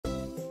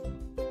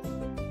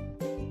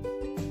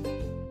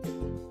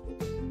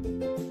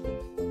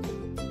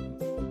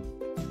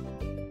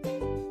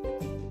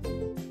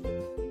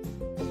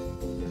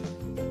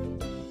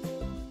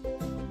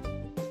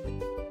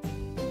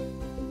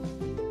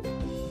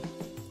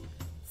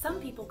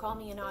people call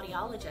me an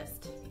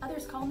audiologist.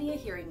 Others call me a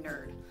hearing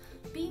nerd.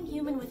 Being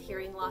human with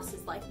hearing loss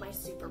is like my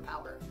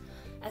superpower.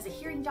 As a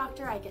hearing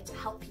doctor, I get to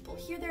help people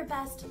hear their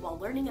best while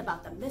learning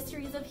about the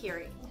mysteries of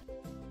hearing.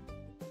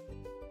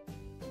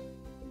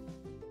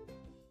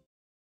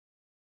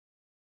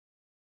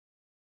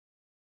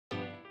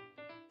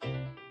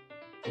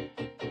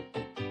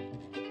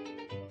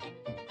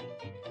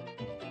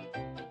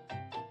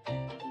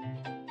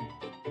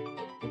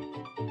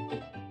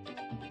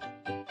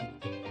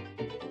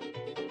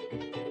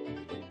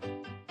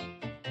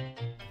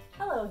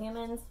 Hello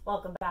humans,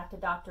 welcome back to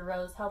Dr.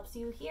 Rose Helps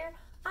You Hear.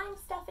 I'm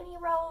Stephani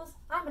Rose,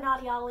 I'm an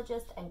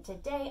audiologist, and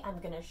today I'm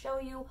going to show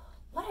you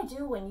what I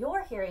do when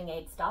your hearing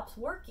aid stops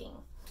working.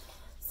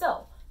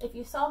 So, if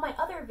you saw my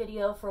other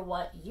video for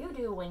what you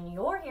do when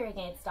your hearing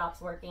aid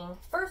stops working,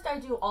 first I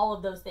do all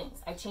of those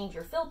things. I change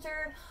your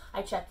filter,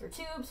 I check your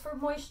tubes for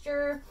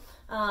moisture,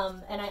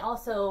 and I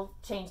also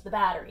change the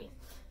battery.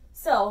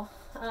 So,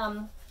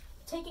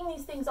 taking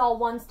these things all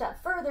one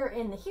step further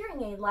in the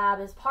hearing aid lab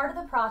is part of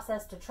the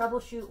process to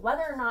troubleshoot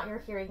whether or not your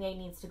hearing aid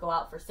needs to go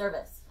out for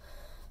service.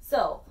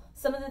 So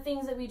some of the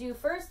things that we do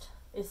first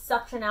is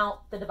suction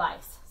out the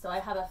device. So I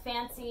have a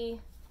fancy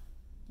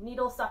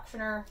needle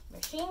suctioner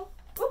machine.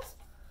 Oops.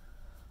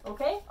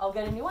 Okay, I'll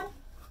get a new one.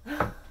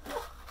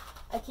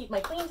 I keep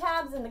my clean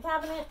tabs in the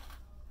cabinet.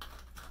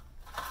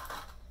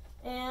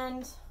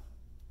 And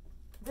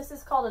this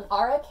is called an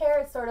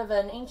AuraCare. It's sort of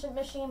an ancient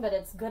machine, but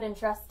it's good and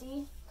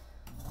trusty.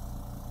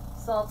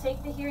 So I'll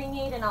take the hearing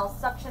aid and I'll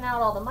suction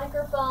out all the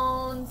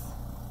microphones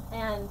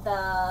and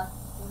the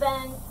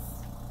vents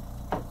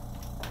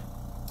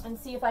and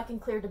see if I can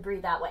clear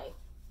debris that way.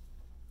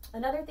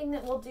 Another thing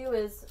that we'll do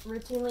is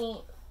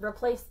routinely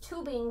replace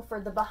tubing for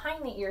the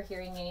behind the ear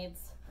hearing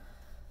aids.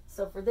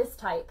 So for this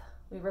type,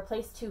 we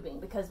replace tubing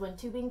because when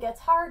tubing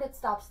gets hard, it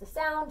stops the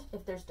sound.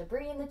 If there's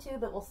debris in the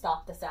tube, it will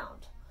stop the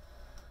sound.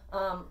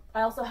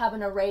 I also have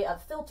an array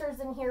of filters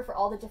in here for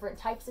all the different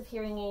types of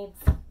hearing aids.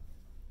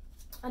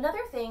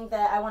 Another thing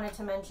that I wanted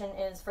to mention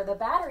is for the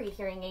battery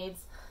hearing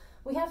aids,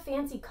 we have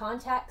fancy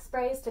contact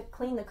sprays to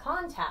clean the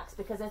contacts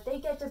because if they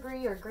get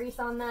debris or grease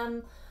on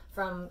them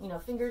from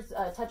fingers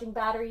touching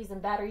batteries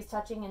and batteries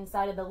touching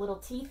inside of the little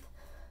teeth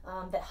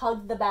that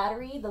hug the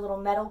battery, the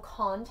little metal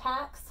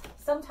contacts,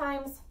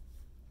 sometimes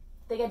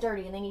they get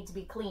dirty and they need to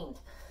be cleaned.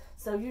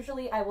 So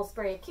usually I will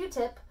spray a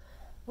Q-tip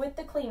with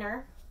the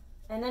cleaner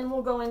and then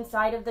we'll go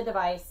inside of the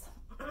device.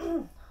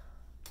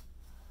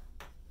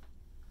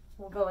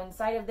 We'll go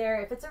inside of there.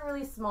 If it's a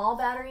really small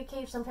battery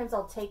cage, sometimes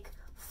I'll take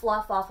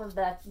fluff off of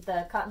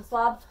the cotton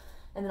swab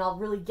and then I'll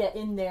really get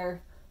in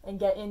there and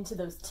get into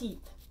those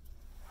teeth.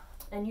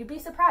 And you'd be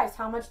surprised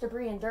how much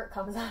debris and dirt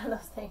comes out of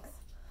those things.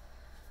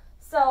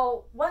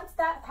 So once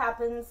that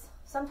happens,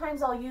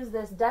 sometimes I'll use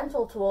this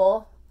dental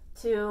tool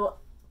to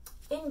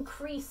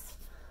increase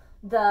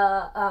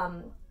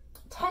the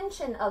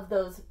tension of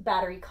those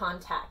battery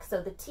contacts. So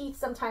the teeth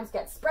sometimes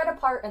get spread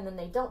apart and then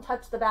they don't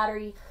touch the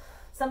battery.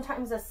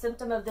 Sometimes a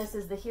symptom of this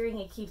is the hearing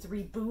aid keeps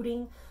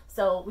rebooting,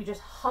 so we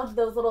just hug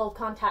those little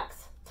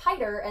contacts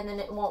tighter and then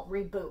it won't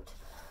reboot.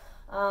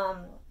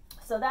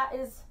 So that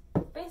is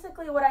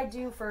basically what I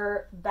do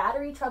for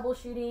battery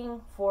troubleshooting,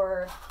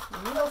 for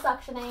needle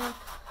suctioning,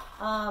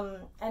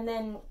 and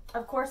then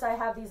of course I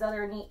have these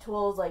other neat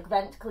tools like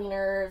vent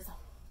cleaners.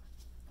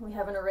 We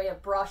have an array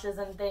of brushes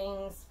and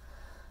things.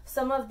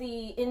 Some of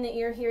the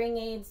in-the-ear hearing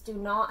aids do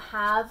not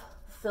have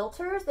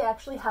filters, they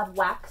actually have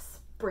wax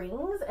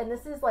springs, and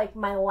this is like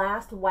my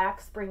last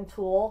wax spring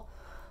tool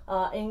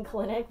in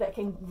clinic that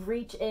can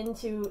reach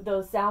into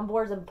those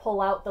soundboards and pull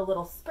out the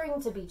little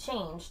spring to be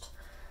changed.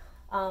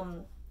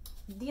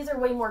 These are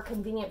way more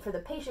convenient for the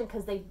patient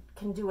because they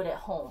can do it at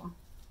home.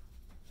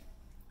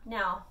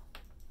 Now,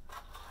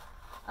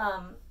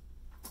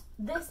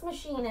 this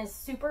machine is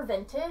super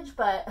vintage,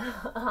 but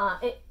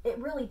it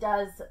really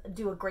does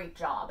do a great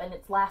job and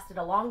it's lasted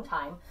a long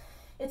time.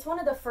 It's one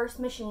of the first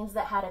machines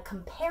that had a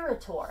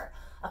comparator.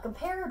 A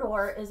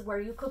comparator is where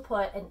you could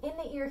put an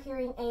in-the-ear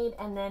hearing aid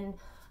and then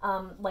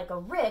like a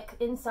RIC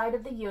inside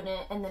of the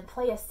unit and then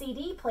play a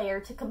CD player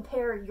to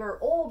compare your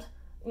old,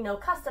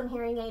 custom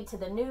hearing aid to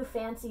the new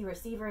fancy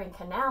receiver and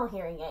canal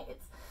hearing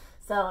aids.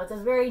 So it's a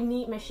very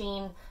neat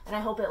machine and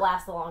I hope it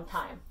lasts a long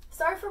time.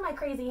 Sorry for my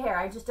crazy hair,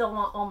 I just don't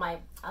want all my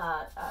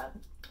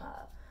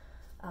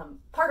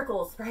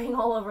particles spraying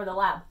all over the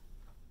lab.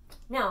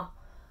 Now,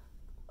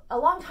 a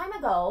long time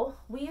ago,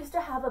 we used to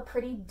have a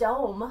pretty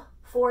dome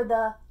for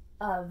the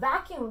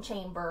vacuum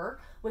chamber,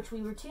 which we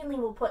routinely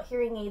will put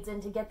hearing aids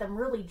in to get them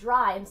really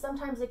dry, and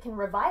sometimes it can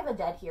revive a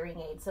dead hearing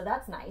aid, so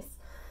that's nice.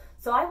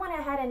 So I went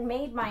ahead and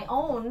made my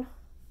own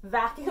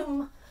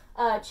vacuum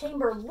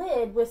chamber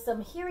lid with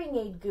some hearing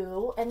aid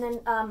goo, and then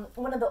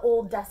one of the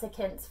old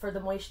desiccants for the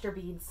moisture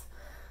beads.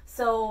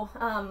 So,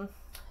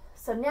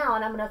 so now,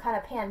 and I'm going to kind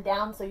of pan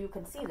down so you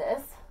can see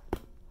this.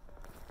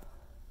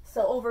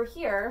 So over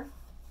here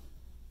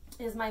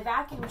is my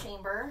vacuum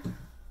chamber.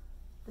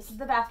 This is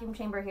the vacuum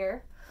chamber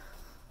here.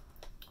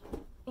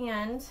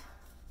 And,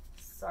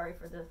 sorry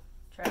for the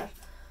trash.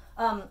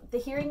 The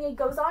hearing aid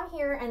goes on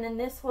here, and then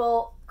this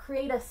will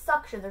create a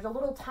suction. There's a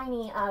little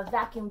tiny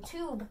vacuum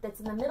tube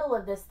that's in the middle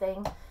of this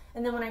thing,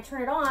 and then when I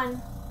turn it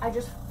on, I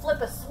just flip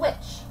a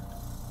switch,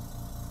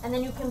 and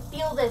then you can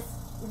feel this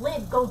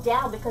lid go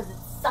down because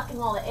it's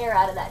sucking all the air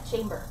out of that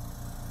chamber.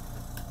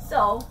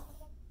 So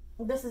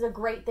this is a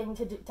great thing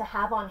to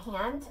have on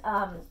hand.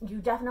 You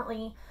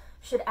definitely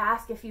should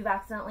ask if you've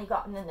accidentally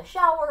gotten in the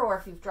shower or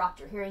if you've dropped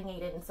your hearing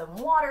aid in some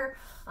water.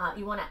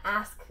 You want to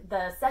ask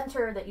the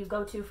center that you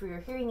go to for your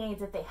hearing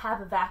aids if they have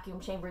a vacuum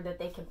chamber that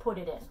they can put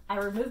it in. I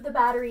remove the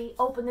battery,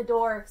 open the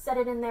door, set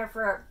it in there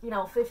for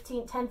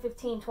 10,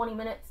 15, 20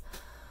 minutes,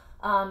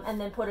 and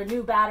then put a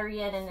new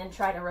battery in and then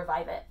try to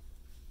revive it.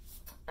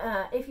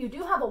 If you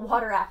do have a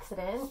water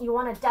accident, you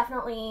want to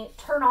definitely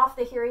turn off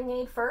the hearing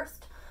aid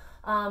first.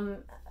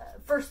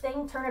 First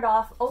thing, turn it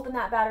off, open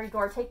that battery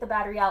door, take the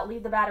battery out,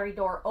 leave the battery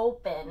door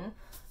open,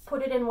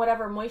 put it in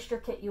whatever moisture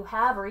kit you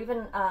have, or even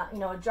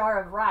a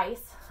jar of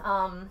rice,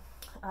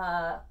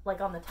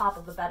 like on the top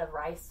of a bed of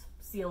rice,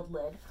 sealed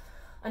lid,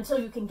 until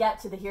you can get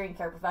to the hearing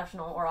care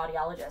professional or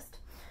audiologist.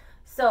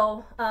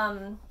 So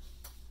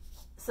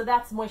so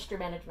that's moisture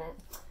management.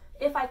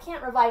 If I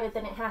can't revive it,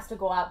 then it has to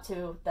go out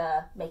to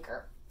the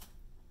maker.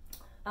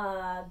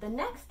 The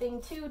next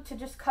thing too to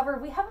just cover,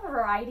 we have a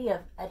variety of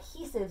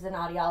adhesives in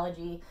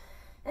audiology,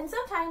 and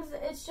sometimes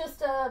it's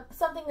just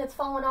something that's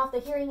fallen off the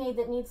hearing aid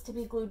that needs to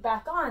be glued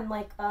back on,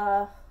 like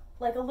a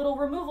little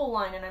removal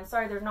line. And I'm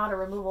sorry, there's not a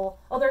removal.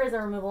 Oh, there is a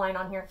removal line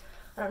on here.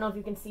 I don't know if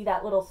you can see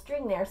that little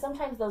string there.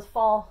 Sometimes those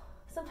fall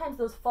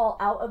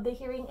out of the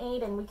hearing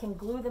aid, and we can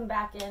glue them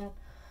back in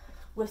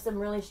with some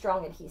really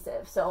strong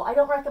adhesive. So I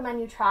don't recommend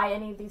you try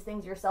any of these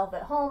things yourself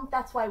at home.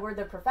 That's why we're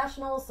the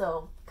professionals.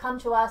 So come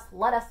to us,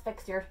 let us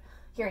fix your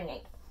hearing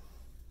aid.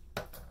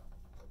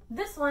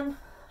 This one,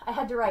 I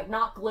had to write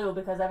not glue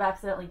because I've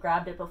accidentally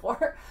grabbed it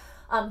before.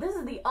 This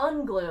is the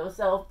unglue.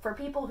 So for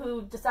people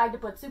who decide to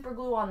put super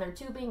glue on their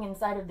tubing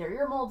inside of their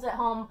ear molds at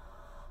home,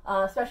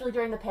 especially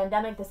during the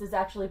pandemic, this has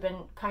actually been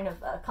kind of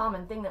a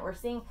common thing that we're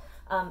seeing.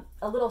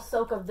 A little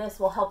soak of this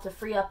will help to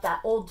free up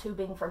that old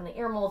tubing from the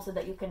ear mold so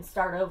that you can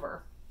start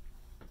over.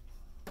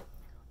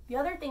 The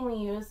other thing we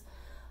use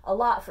a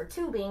lot for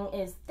tubing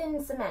is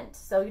thin cement.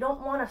 So you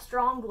don't want a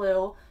strong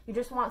glue, you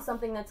just want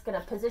something that's going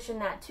to position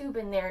that tube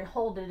in there and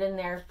hold it in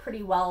there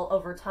pretty well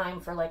over time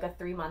for like a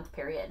 3-month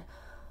period.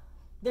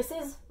 This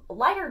is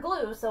lighter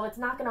glue, so it's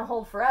not going to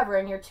hold forever,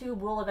 and your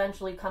tube will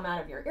eventually come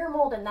out of your ear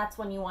mold, and that's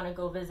when you want to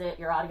go visit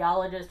your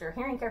audiologist or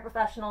hearing care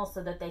professional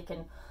so that they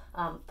can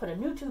put a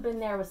new tube in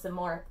there with some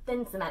more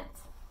thin cement.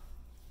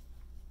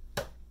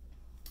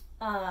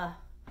 I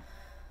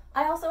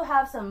also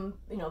have some,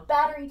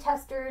 battery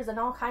testers and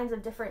all kinds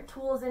of different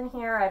tools in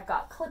here. I've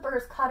got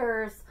clippers,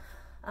 cutters.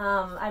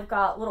 I've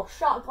got little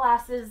shot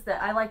glasses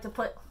that I like to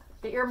put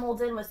the ear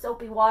molds in with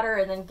soapy water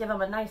and then give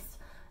them a nice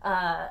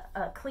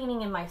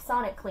cleaning in my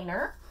sonic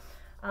cleaner.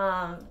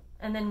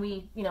 And then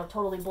we,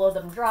 totally blow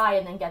them dry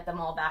and then get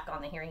them all back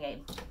on the hearing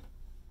aid.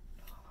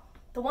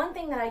 The one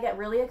thing that I get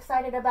really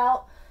excited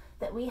about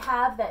that we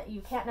have that you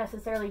can't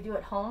necessarily do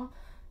at home,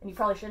 and you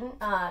probably shouldn't,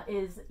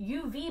 is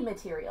UV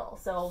material.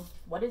 So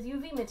what is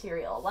UV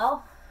material?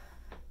 Well,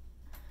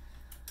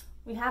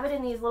 we have it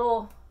in these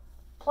little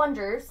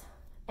plungers,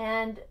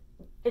 and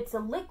it's a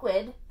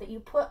liquid that you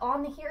put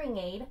on the hearing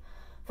aid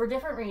for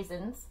different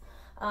reasons,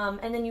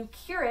 and then you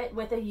cure it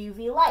with a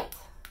UV light,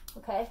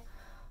 okay?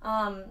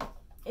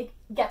 It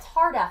gets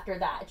hard after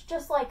that. It's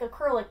just like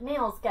acrylic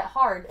nails get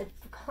hard. It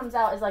comes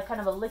out as like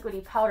kind of a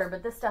liquidy powder,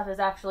 but this stuff is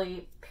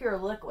actually pure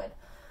liquid.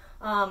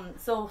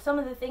 So some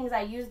of the things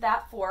I use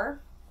that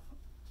for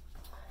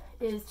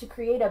is to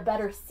create a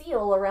better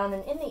seal around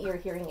an in-the-ear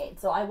hearing aid.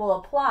 So I will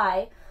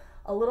apply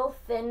a little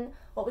thin,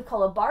 what we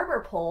call a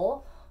barber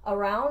pole,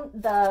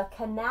 around the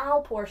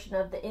canal portion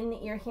of the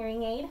in-the-ear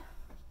hearing aid.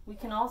 We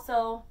can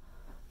also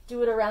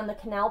do it around the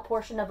canal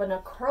portion of an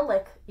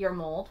acrylic ear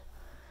mold,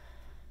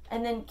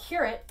 and then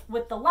cure it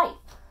with the light.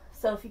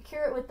 So if you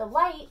cure it with the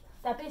light,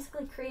 that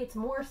basically creates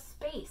more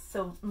space,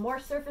 so more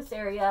surface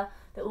area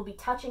that will be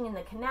touching in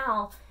the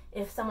canal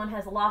if someone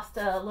has lost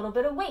a little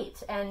bit of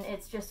weight and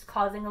it's just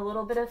causing a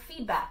little bit of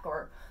feedback,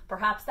 or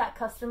perhaps that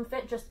custom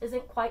fit just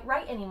isn't quite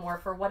right anymore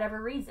for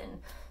whatever reason.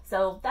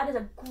 So that is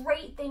a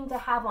great thing to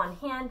have on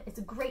hand. It's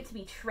great to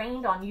be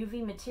trained on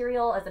UV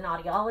material as an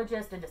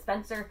audiologist, a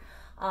dispenser,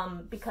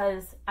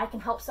 because I can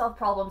help solve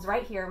problems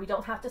right here. We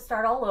don't have to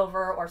start all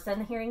over or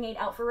send the hearing aid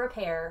out for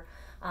repair.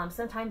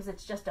 Sometimes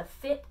it's just a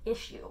fit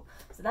issue.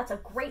 So that's a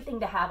great thing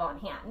to have on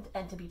hand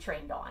and to be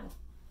trained on.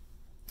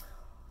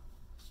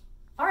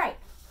 All right,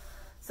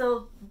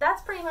 so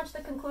that's pretty much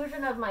the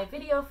conclusion of my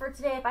video for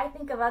today. If I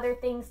think of other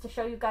things to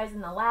show you guys in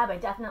the lab, I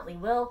definitely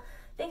will.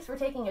 Thanks for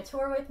taking a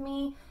tour with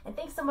me, and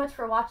thanks so much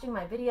for watching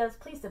my videos.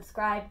 Please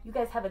subscribe. You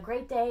guys have a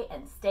great day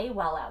and stay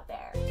well out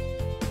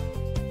there.